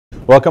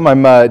Welcome,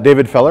 I'm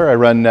David Feller. I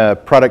run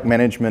product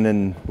management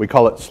and we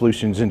call it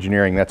solutions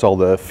engineering. That's all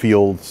the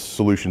field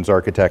solutions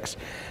architects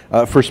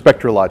for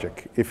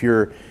SpectraLogic. If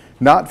you're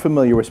not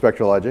familiar with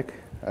SpectraLogic,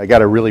 I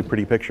got a really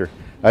pretty picture.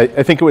 I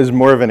think it was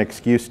more of an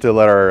excuse to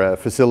let our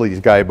facilities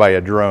guy buy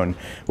a drone.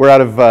 We're out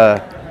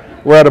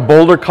of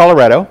Boulder,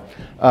 Colorado,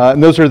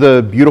 and those are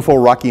the beautiful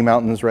Rocky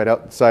Mountains right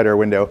outside our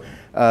window.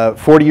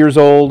 40 years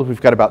old,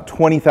 we've got about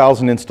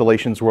 20,000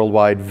 installations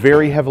worldwide,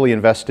 very heavily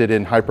invested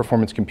in high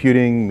performance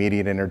computing, media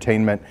and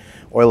entertainment,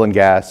 oil and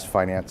gas,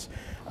 finance,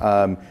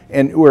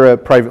 and we're a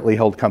privately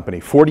held company.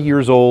 40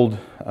 years old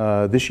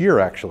this year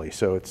actually,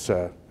 so it's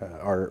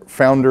our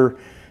founder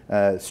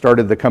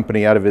started the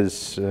company out of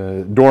his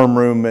dorm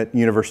room at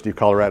University of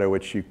Colorado,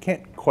 which you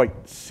can't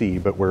quite see,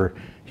 but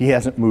he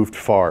hasn't moved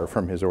far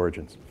from his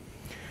origins.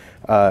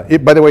 By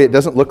the way, it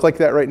doesn't look like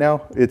that right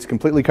now. It's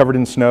completely covered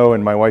in snow,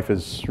 and my wife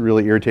is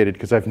really irritated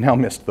because I've now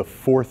missed the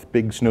 4th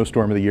big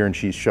snowstorm of the year, and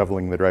she's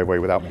shoveling the driveway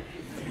without me.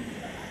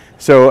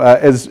 So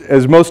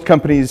as most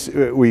companies,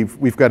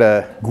 we've got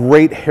a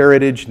great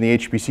heritage in the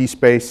HPC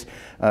space,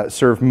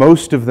 serve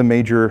most of the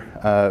major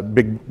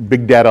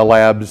big data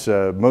labs.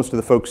 Most of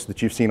the folks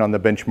that you've seen on the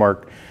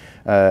benchmark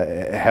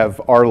have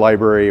our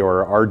library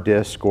or our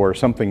disk or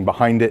something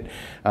behind it.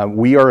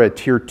 We are a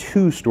tier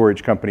 2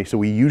 storage company, so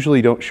we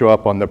usually don't show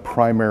up on the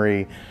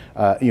primary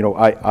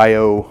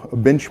I/O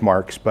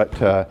benchmarks,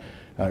 but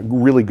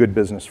really good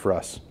business for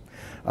us.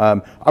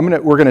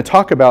 We're going to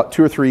talk about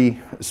 2 or 3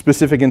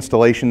 specific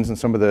installations and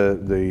some of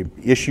the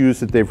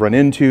issues that they've run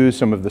into,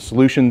 some of the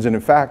solutions, and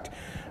in fact,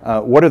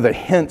 what are the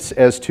hints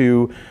as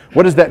to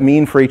what does that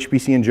mean for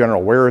HPC in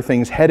general? Where are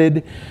things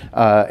headed?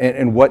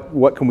 And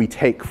what can we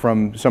take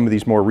from some of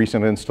these more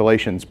recent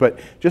installations? But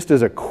just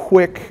as a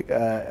quick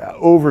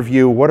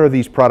overview, what are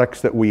these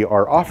products that we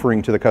are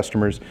offering to the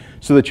customers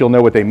so that you'll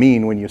know what they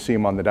mean when you see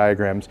them on the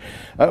diagrams?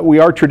 We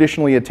are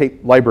traditionally a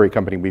tape library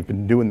company. We've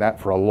been doing that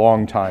for a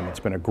long time. It's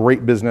been a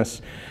great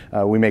business.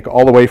 We make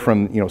all the way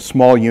from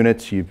small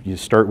units. You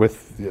start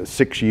with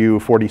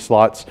 6U, 40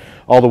 slots,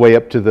 all the way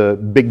up to the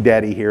Big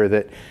Daddy here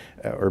that,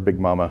 or Big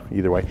Mama,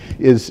 either way,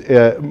 is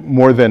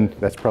more than,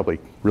 that's probably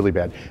really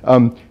bad,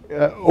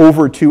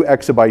 over 2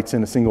 exabytes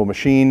in a single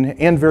machine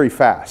and very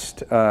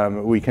fast.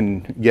 We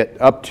can get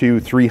up to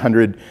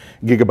 300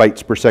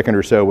 gigabytes per second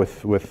or so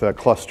with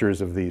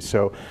clusters of these,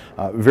 so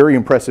very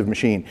impressive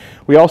machine.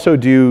 We also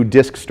do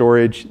disk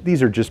storage.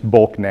 These are just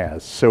bulk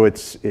NAS, so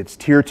it's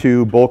tier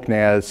 2 bulk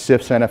NAS,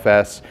 CIFS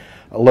NFS.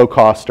 Low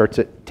cost, starts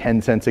at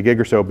 10 cents a gig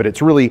or so, but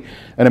it's really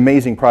an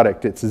amazing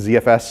product. It's a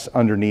ZFS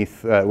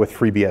underneath with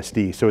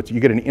FreeBSD. So you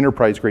get an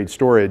enterprise grade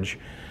storage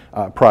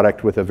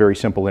product with a very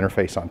simple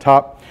interface on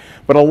top.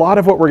 But a lot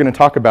of what we're going to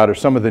talk about are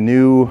some of the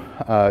new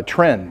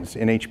trends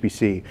in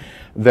HPC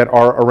that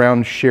are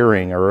around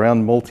sharing or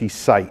around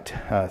multi-site.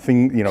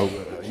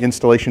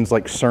 Installations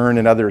like CERN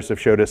and others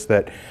have showed us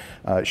that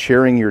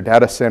sharing your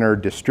data center,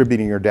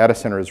 distributing your data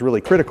center is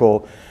really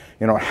critical.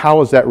 How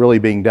is that really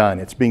being done?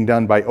 It's being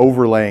done by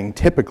overlaying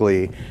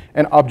typically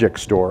an object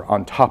store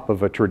on top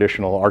of a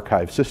traditional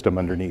archive system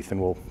underneath,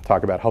 and we'll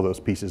talk about how those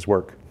pieces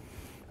work.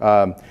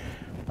 I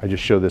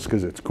just show this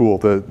because it's cool.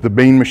 The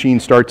main machine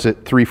starts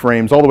at 3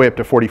 frames all the way up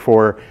to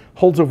 44,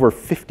 holds over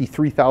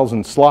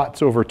 53,000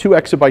 slots, over 2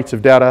 exabytes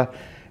of data.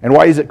 And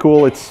why is it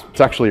cool? It's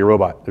actually a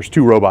robot. There's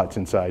 2 robots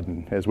inside,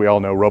 and as we all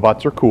know,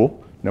 robots are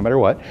cool, no matter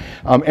what.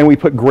 And we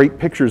put great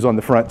pictures on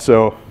the front,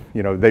 so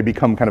they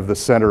become kind of the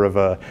center of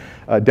a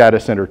data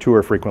center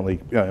tour frequently.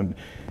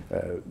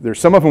 There's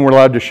some of them we're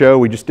allowed to show.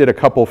 We just did a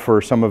couple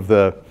for some of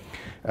the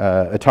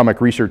atomic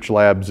research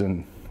labs,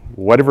 and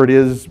whatever it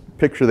is,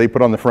 picture they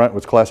put on the front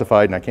was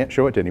classified, and I can't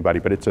show it to anybody,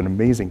 but it's an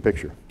amazing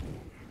picture.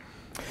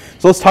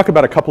 So let's talk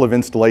about a couple of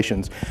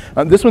installations.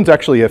 This one's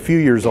actually a few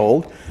years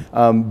old,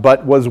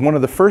 but was one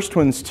of the first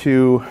ones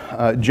to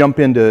jump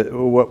into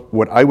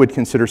what I would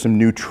consider some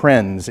new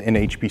trends in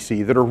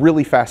HPC that are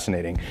really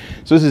fascinating.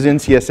 So this is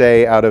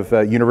NCSA out of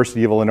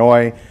University of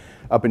Illinois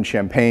up in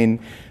Champaign.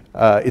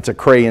 It's a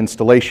Cray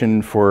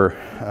installation for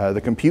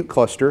the compute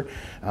cluster,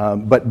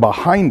 but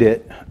behind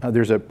it,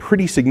 there's a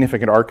pretty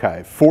significant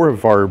archive, 4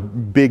 of our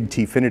big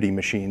Tfinity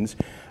machines.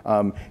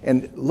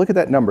 And look at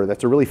that number.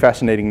 That's a really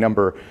fascinating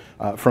number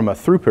from a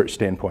throughput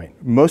standpoint.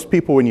 Most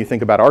people, when you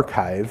think about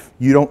archive,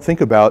 you don't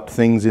think about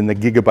things in the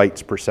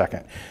gigabytes per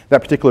second.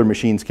 That particular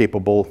machine's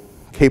capable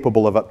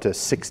of up to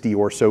 60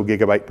 or so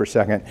gigabyte per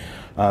second,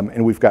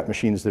 and we've got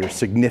machines that are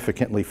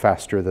significantly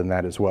faster than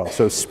that as well.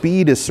 So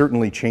speed is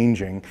certainly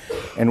changing,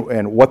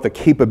 and what the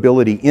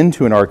capability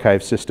into an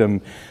archive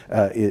system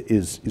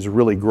is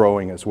really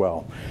growing as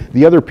well.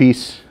 The other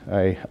piece,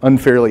 I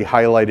unfairly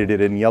highlighted it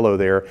in yellow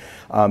there,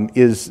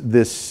 is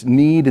this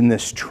need and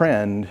this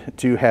trend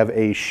to have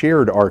a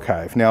shared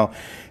archive. Now,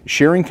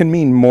 sharing can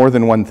mean more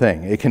than one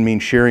thing. It can mean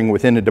sharing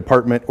within a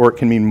department, or it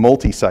can mean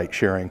multi-site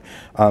sharing.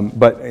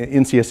 But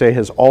NCSA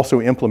has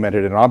also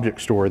implemented an object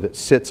store that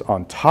sits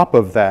on top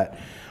of that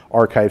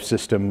archive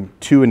system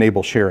to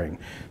enable sharing.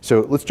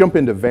 So let's jump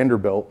into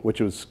Vanderbilt,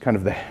 which was kind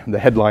of the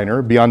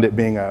headliner, beyond it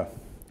being a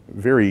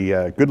very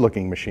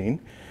good-looking machine.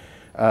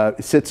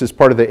 It sits as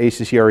part of the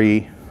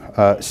ACCRE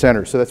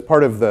Center. So that's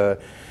part of the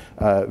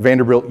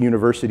Vanderbilt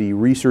University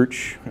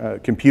Research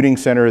Computing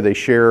Center. They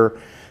share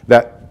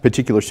that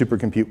particular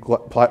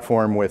supercompute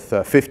platform with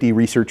 50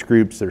 research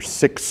groups. There's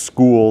 6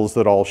 schools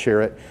that all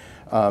share it.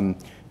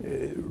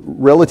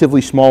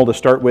 Relatively small to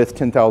start with,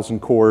 10,000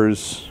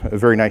 cores, a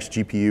very nice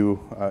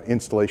GPU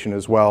installation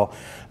as well.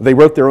 They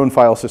wrote their own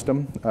file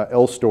system,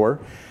 LStore.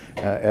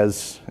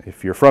 As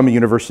if you're from a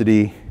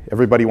university,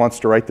 everybody wants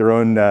to write their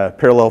own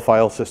parallel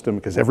file system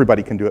because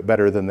everybody can do it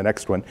better than the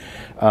next one.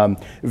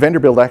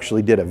 Vanderbilt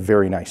actually did a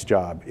very nice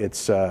job.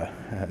 It's,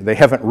 they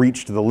haven't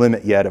reached the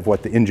limit yet of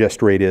what the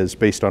ingest rate is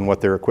based on what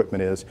their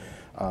equipment is.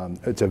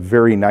 It's a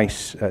very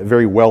nice,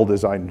 very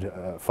well-designed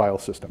file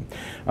system.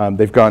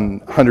 They've gone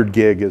 100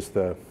 gig as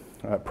the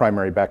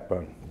primary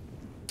backbone.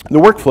 The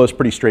workflow is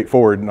pretty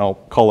straightforward, and I'll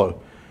call a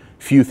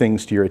few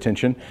things to your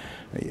attention.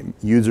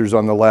 Users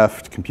on the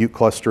left, compute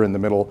cluster in the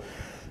middle.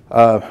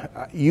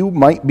 You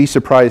might be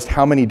surprised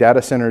how many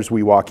data centers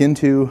we walk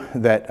into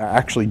that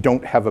actually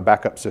don't have a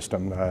backup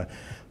system.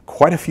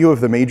 Quite a few of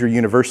the major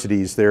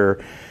universities,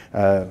 their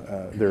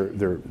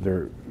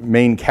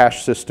main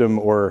cache system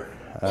or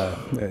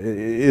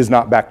is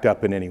not backed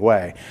up in any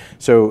way.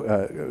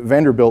 So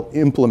Vanderbilt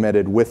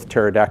implemented with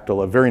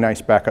Pterodactyl a very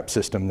nice backup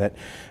system that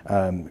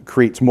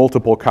creates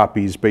multiple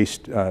copies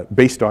based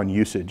on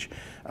usage.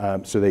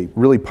 So they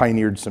really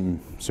pioneered some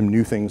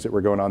new things that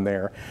were going on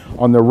there.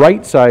 On the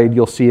right side,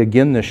 you'll see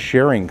again the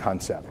sharing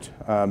concept,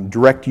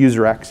 direct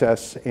user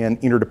access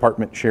and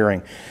interdepartment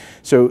sharing.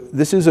 So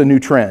this is a new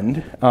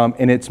trend,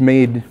 and it's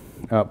made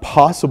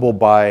possible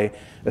by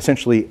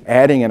essentially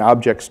adding an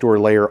object store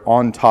layer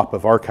on top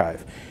of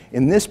archive.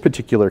 In this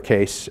particular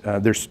case,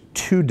 there's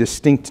 2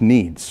 distinct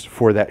needs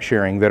for that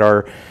sharing that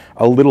are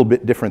a little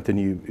bit different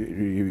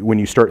than when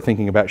you start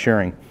thinking about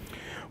sharing.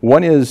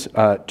 One is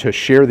to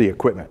share the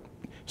equipment.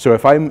 So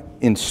if I'm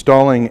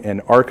installing an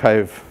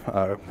archive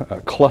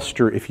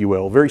cluster, if you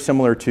will, very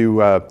similar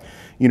to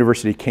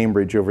University of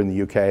Cambridge over in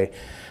the UK,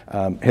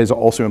 has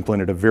also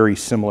implemented a very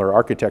similar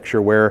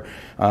architecture where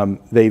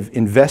they've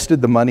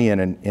invested the money in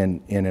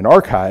an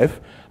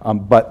archive,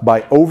 but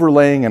by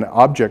overlaying an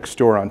object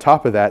store on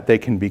top of that, they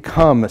can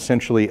become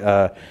essentially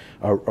a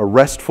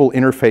RESTful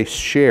interface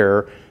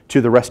share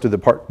to the rest of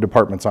the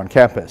departments on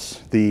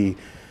campus. The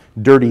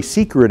dirty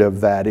secret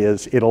of that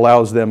is it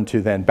allows them to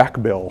then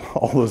backbill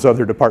all those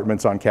other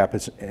departments on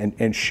campus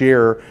and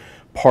share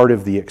part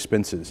of the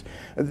expenses.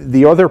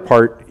 The other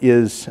part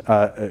is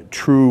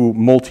true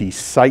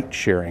multi-site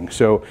sharing.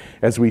 So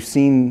as we've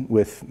seen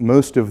with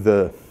most of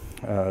the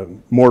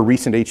more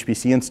recent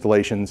HPC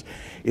installations,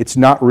 it's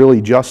not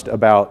really just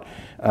about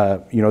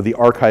the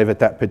archive at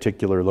that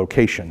particular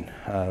location.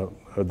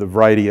 The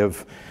variety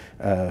of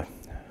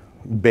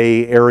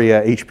Bay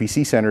Area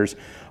HPC centers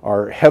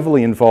are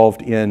heavily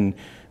involved in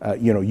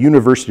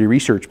university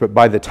research, but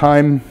by the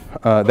time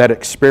that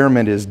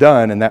experiment is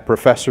done and that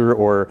professor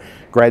or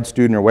grad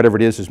student or whatever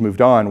it is has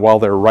moved on while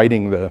they're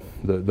writing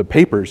the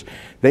papers,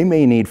 they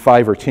may need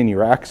 5 or 10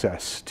 year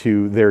access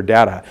to their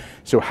data.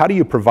 So how do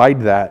you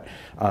provide that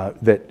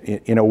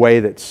in a way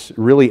that's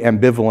really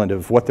ambivalent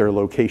of what their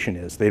location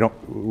is?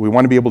 We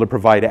want to be able to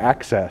provide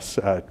access,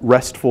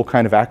 RESTful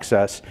kind of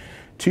access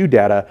to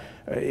data,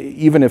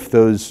 even if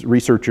those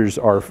researchers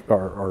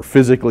are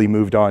physically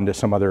moved on to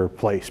some other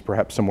place,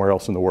 perhaps somewhere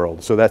else in the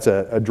world. So that's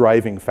a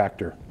driving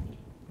factor.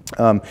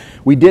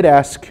 We did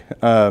ask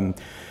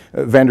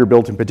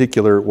Vanderbilt in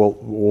particular, well,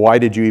 why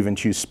did you even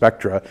choose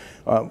Spectra?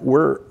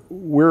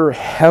 We're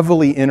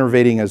heavily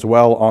innovating as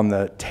well on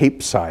the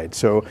tape side.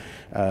 So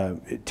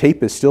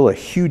tape is still a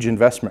huge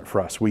investment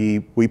for us. We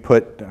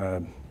put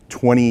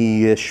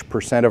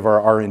 20-ish% of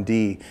our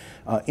R&D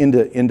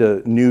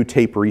into new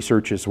tape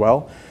research as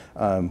well.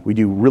 We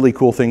do really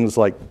cool things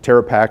like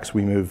TeraPax.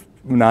 We move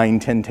 9,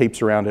 10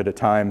 tapes around at a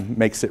time.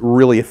 Makes it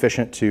really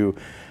efficient to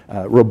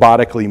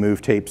robotically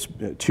move tapes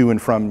to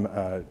and from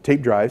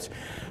tape drives.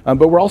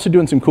 But we're also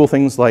doing some cool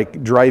things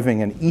like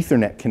driving an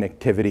Ethernet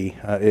connectivity.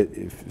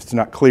 If it's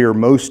not clear,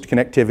 most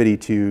connectivity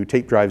to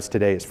tape drives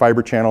today is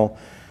fiber channel.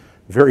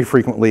 Very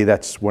frequently,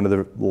 that's one of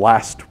the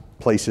last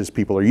places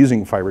people are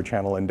using fiber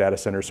channel in data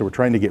centers. So we're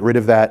trying to get rid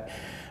of that.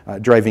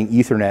 Driving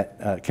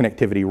Ethernet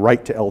connectivity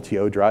right to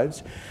LTO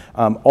drives.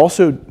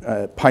 Also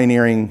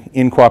pioneering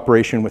in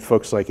cooperation with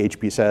folks like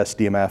HPSS,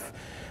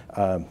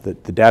 DMF,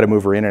 the data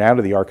mover in and out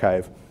of the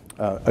archive,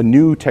 a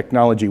new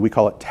technology, we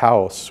call it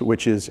Taos,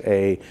 which is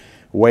a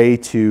way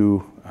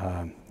to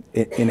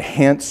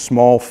enhance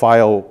small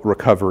file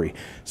recovery.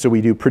 So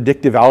we do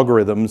predictive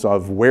algorithms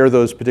of where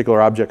those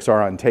particular objects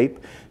are on tape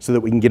so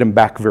that we can get them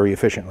back very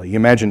efficiently. You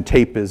imagine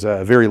tape is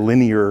a very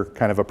linear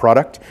kind of a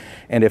product,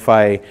 and if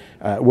I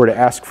were to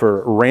ask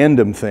for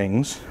random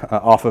things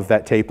off of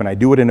that tape and I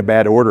do it in a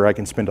bad order, I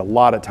can spend a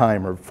lot of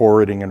time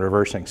forwarding and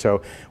reversing.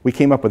 So we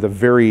came up with a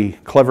very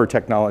clever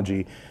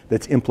technology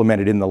that's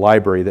implemented in the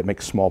library that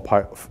makes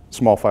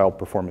small file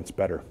performance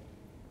better.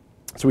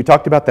 So we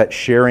talked about that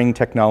sharing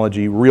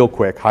technology real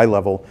quick, high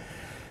level.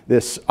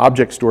 This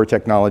object store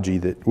technology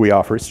that we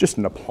offer, it's just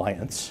an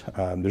appliance.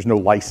 There's no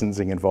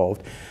licensing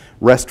involved.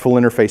 RESTful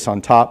interface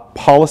on top,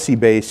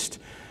 policy-based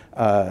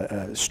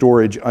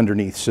storage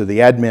underneath. So the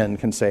admin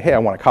can say, hey, I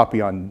want a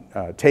copy on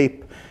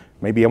tape.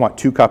 Maybe I want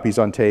 2 copies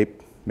on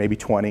tape, maybe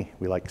 20.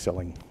 We like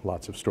selling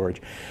lots of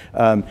storage.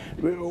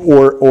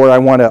 Or I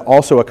want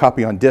also a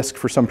copy on disk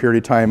for some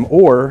period of time,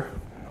 or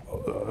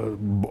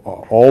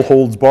all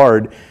holds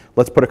barred,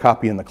 let's put a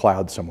copy in the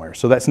cloud somewhere.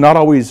 So that's not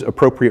always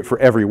appropriate for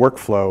every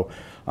workflow,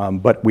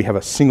 but we have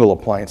a single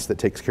appliance that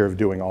takes care of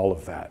doing all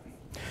of that.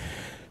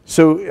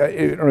 So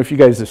I don't know if you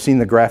guys have seen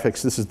the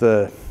graphics. This is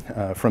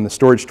from the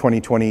Storage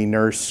 2020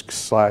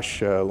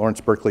 NERSC / Lawrence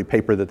Berkeley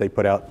paper that they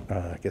put out,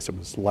 I guess it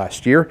was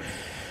last year,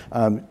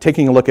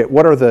 taking a look at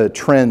what are the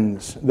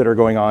trends that are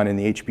going on in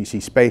the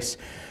HPC space.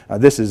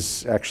 This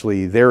is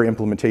actually their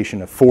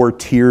implementation of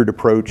 4-tiered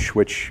approach,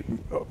 which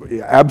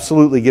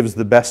absolutely gives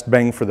the best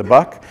bang for the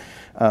buck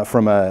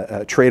from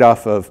a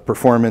trade-off of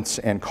performance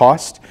and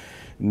cost.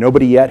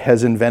 Nobody yet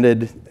has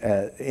invented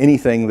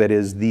anything that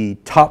is the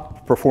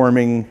top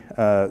performing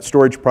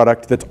storage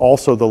product that's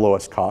also the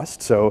lowest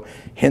cost, so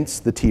hence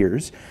the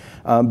tiers.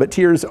 But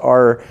tiers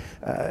are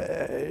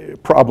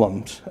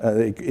problems.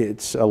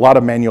 It's a lot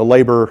of manual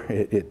labor,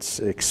 it's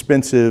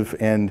expensive,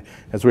 and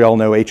as we all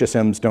know,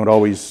 HSMs don't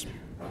always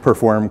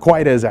perform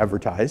quite as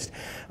advertised.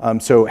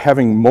 So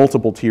having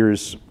multiple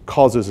tiers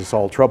causes us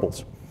all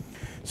troubles.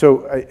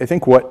 So I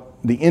think what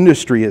the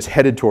industry is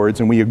headed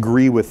towards, and we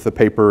agree with the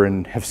paper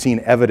and have seen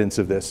evidence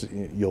of this,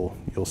 you'll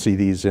see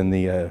these in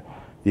the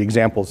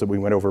examples that we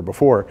went over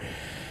before,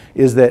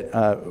 is that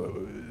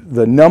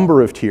the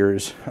number of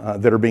tiers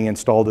that are being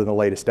installed in the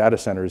latest data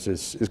centers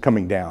is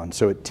coming down.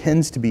 So it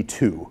tends to be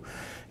 2.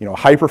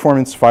 High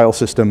performance file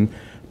system,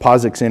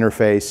 POSIX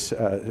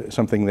interface,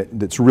 something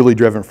that's really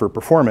driven for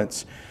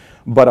performance.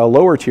 But a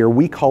lower tier,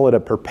 we call it a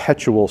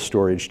perpetual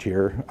storage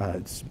tier.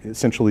 It's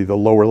essentially the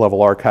lower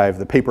level archive.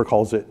 The paper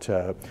calls it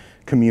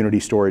community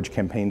storage,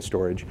 campaign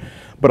storage.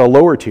 But a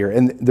lower tier,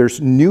 and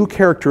there's new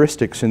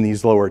characteristics in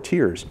these lower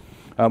tiers.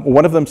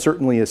 One of them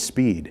certainly is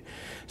speed.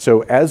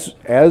 So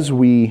as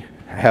we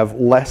have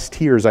less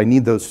tiers, I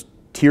need those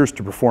tiers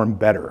to perform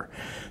better.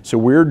 So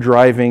we're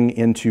driving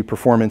into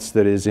performance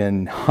that is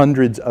in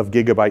hundreds of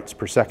gigabytes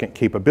per second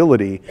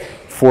capability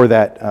for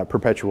that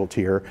perpetual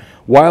tier,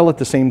 while at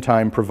the same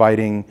time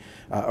providing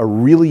a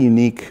really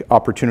unique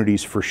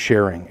opportunities for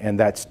sharing. And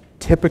that's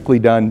typically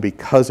done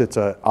because it's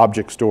an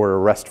object store or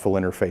RESTful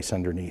interface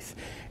underneath.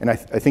 And I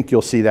think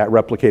you'll see that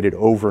replicated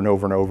over and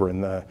over and over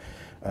in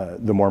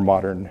the more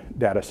modern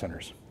data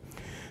centers.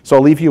 So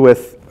I'll leave you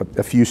with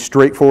a few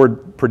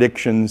straightforward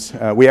predictions.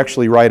 We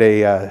actually write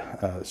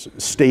a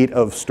state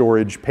of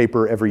storage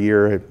paper every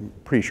year. I'm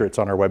pretty sure it's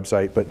on our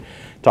website, but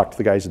talk to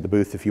the guys at the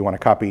booth if you want a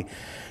copy.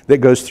 That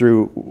goes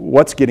through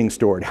what's getting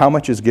stored, how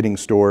much is getting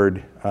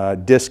stored,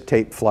 disk,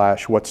 tape,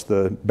 flash, what's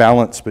the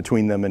balance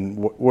between them, and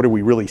what are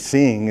we really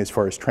seeing as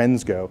far as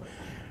trends go.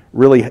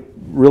 Really,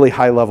 really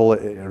high level. I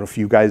don't know if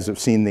you guys have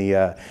seen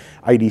the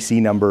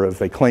IDC number of,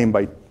 they claim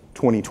by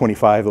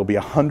 2025 there'll be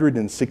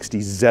 160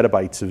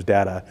 zettabytes of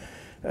data.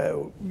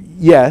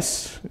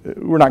 Yes,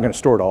 we're not going to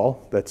store it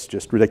all. That's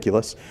just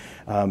ridiculous.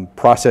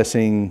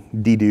 Processing,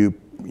 dedupe,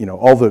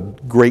 all the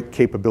great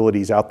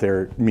capabilities out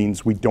there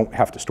means we don't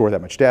have to store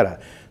that much data.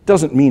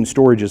 Doesn't mean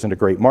storage isn't a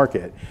great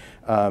market.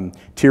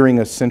 Tiering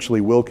essentially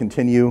will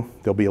continue.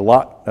 There'll be a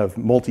lot of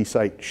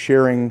multi-site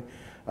sharing,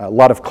 a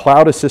lot of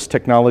cloud assist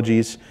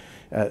technologies.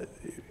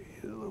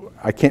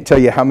 I can't tell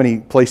you how many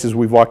places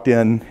we've walked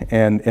in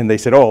and they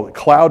said, oh, the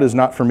cloud is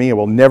not for me. I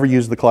will never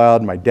use the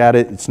cloud. My data,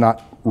 it's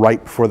not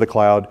ripe for the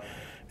cloud.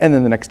 And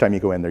then the next time you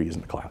go in, they're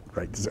using the cloud,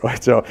 right?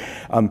 So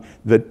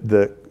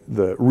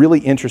the really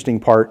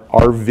interesting part,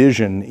 our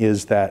vision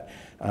is that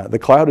the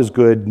cloud is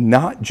good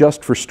not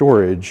just for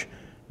storage,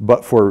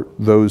 but for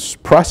those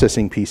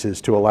processing pieces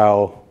to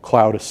allow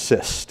cloud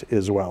assist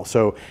as well.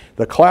 So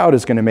the cloud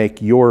is going to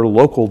make your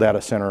local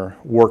data center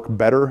work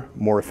better,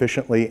 more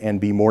efficiently, and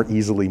be more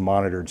easily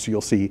monitored. So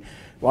you'll see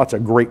lots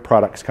of great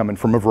products coming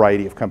from a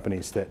variety of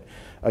companies that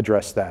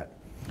address that.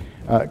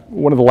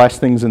 One of the last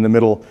things in the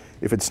middle,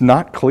 if it's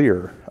not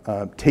clear,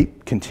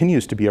 tape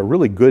continues to be a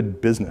really good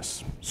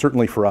business,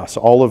 certainly for us.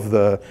 All of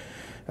the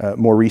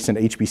more recent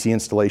HPC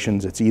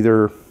installations, it's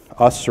either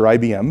us or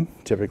IBM,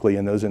 typically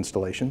in those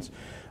installations.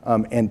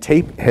 And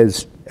tape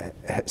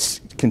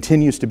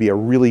continues to be a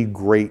really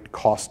great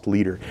cost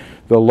leader.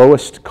 The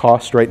lowest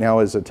cost right now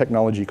is a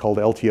technology called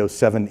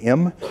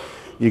LTO-7M.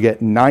 You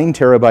get 9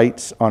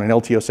 terabytes on an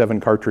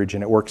LTO-7 cartridge,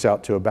 and it works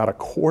out to about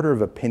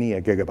 $0.25 penny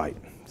a gigabyte.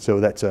 So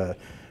that's a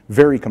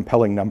very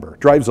compelling number.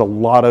 Drives a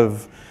lot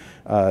of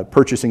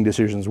purchasing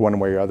decisions one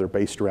way or other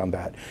based around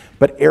that.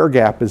 But air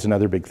gap is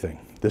another big thing.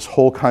 This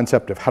whole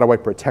concept of how do I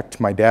protect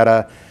my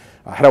data,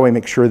 how do I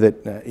make sure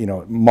that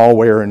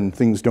malware and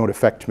things don't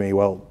affect me?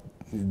 Well,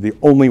 the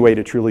only way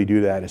to truly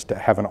do that is to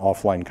have an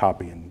offline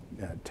copy, and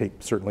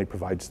tape certainly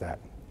provides that.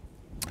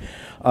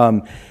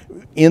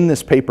 In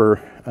this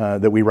paper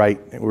that we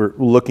write, we're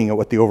looking at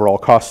what the overall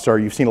costs are.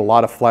 You've seen a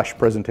lot of flash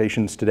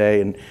presentations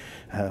today and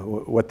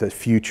what the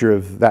future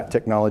of that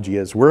technology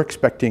is. We're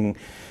expecting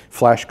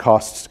flash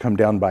costs to come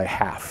down by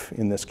half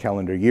in this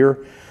calendar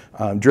year.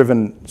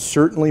 driven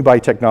certainly by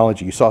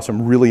technology. You saw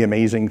some really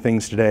amazing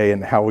things today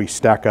and how we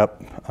stack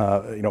up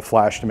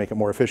Flash to make it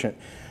more efficient,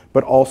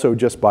 but also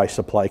just by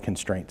supply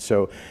constraints.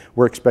 So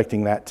we're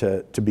expecting that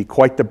to be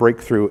quite the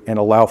breakthrough and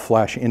allow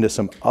Flash into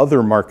some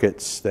other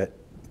markets that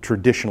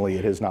traditionally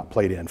it has not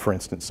played in, for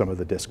instance, some of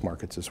the disk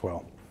markets as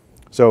well.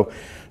 So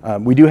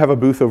we do have a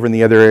booth over in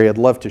the other area. I'd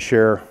love to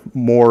share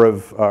more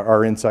of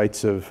our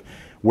insights of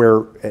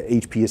where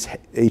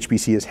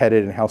HPC is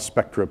headed and how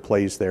Spectra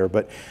plays there.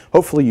 But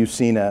hopefully you've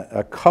seen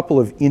a couple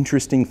of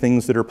interesting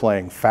things that are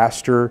playing: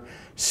 faster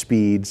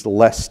speeds,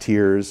 less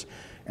tiers,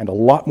 and a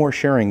lot more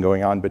sharing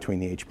going on between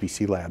the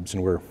HPC labs,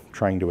 and we're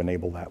trying to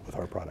enable that with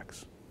our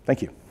products.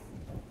 Thank you.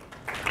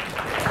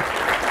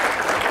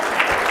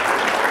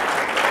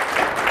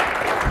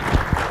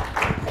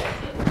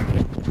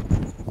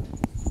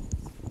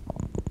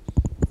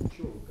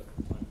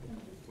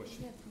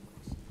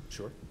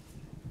 Sure.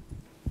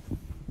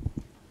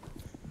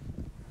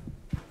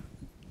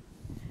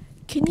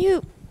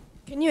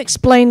 Can you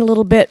explain a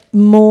little bit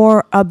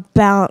more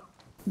about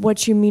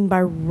what you mean by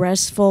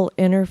RESTful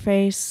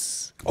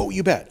interface? Oh,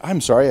 you bet.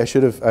 I'm sorry. I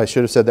should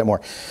have said that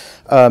more.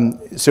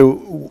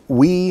 So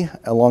we,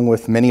 along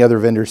with many other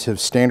vendors, have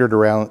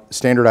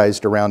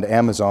standardized around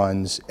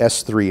Amazon's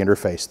S3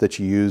 interface that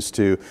you use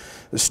to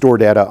store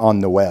data on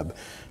the web.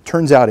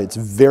 Turns out it's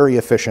very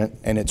efficient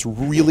and it's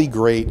really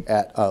great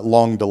at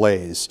long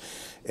delays.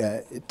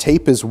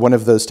 Tape is one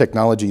of those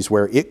technologies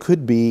where it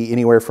could be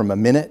anywhere from a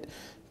minute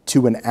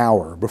to an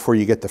hour before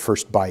you get the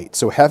first byte.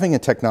 So having a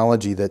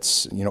technology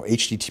that's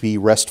HTTP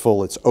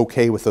RESTful, it's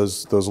okay with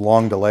those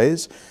long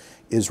delays,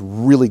 is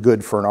really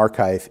good for an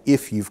archive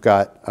if you've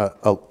got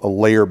a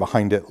layer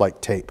behind it like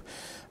tape.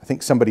 I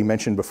think somebody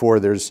mentioned before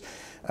there's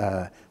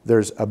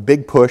a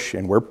big push,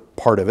 and we're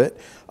part of it,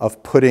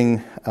 of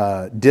putting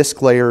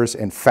disk layers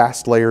and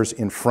fast layers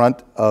in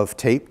front of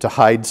tape to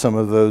hide some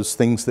of those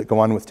things that go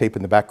on with tape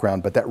in the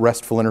background. But that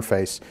RESTful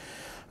interface,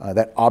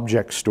 that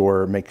object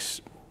store,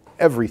 makes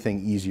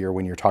everything easier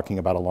when you're talking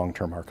about a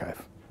long-term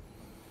archive.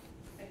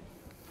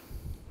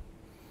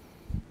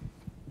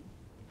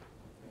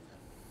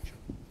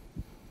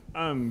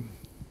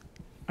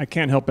 I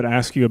can't help but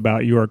ask you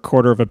about your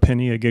quarter of a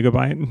penny a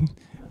gigabyte.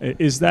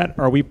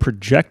 Are we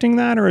projecting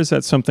that, or is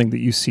that something that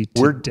you see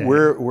today?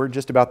 We're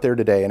just about there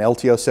today. An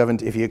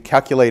LTO7, if you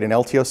calculate an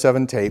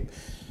LTO7 tape,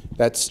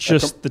 that's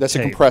a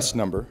compressed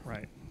number.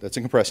 Right. That's a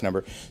compressed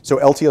number. So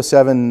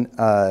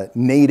LTO7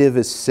 native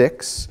is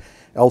 6.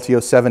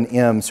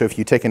 LTO7M, so if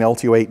you take an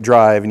LTO8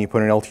 drive and you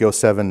put an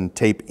LTO7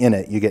 tape in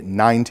it, you get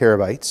 9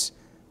 terabytes.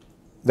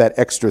 That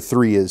extra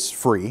 3 is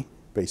free,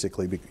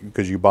 basically,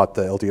 because you bought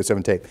the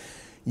LTO7 tape.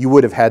 You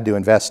would have had to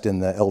invest in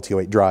the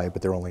LTO8 drive,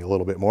 but they're only a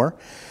little bit more.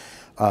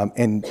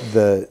 And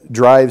the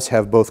drives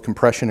have both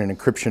compression and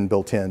encryption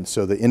built in.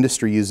 So the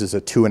industry uses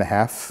a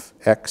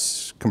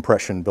 2.5x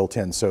compression built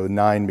in. So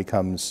 9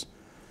 becomes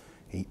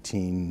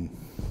 18,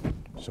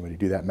 somebody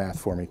do that math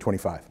for me,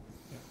 25.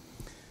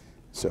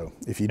 So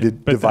if you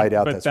divide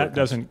out, that's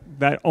what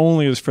that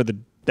only is for the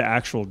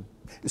actual.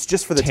 It's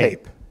just for the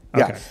tape.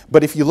 Okay. Yeah.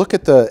 But if you look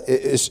at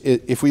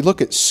if we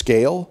look at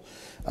scale,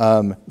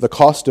 the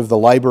cost of the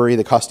library,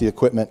 the cost of the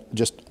equipment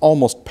just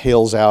almost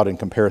pales out in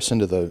comparison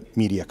to the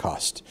media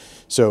cost.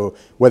 So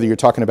whether you're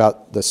talking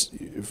about this,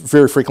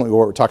 very frequently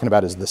what we're talking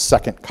about is the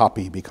second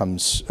copy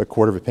becomes a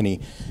quarter of a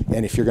penny.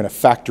 And if you're going to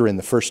factor in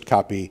the first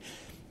copy,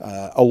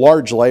 a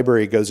large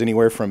library goes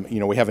anywhere from,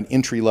 we have an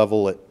entry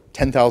level at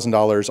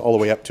 $10,000 all the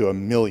way up to $1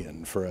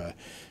 million for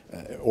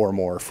or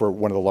more for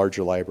one of the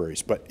larger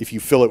libraries. But if you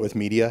fill it with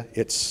media,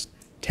 it's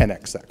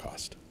 10x that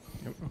cost.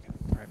 Okay.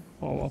 All right.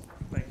 Well,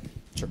 thank you.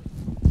 Sure.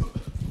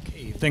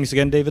 Okay. Thanks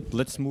again, David.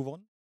 Let's move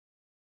on.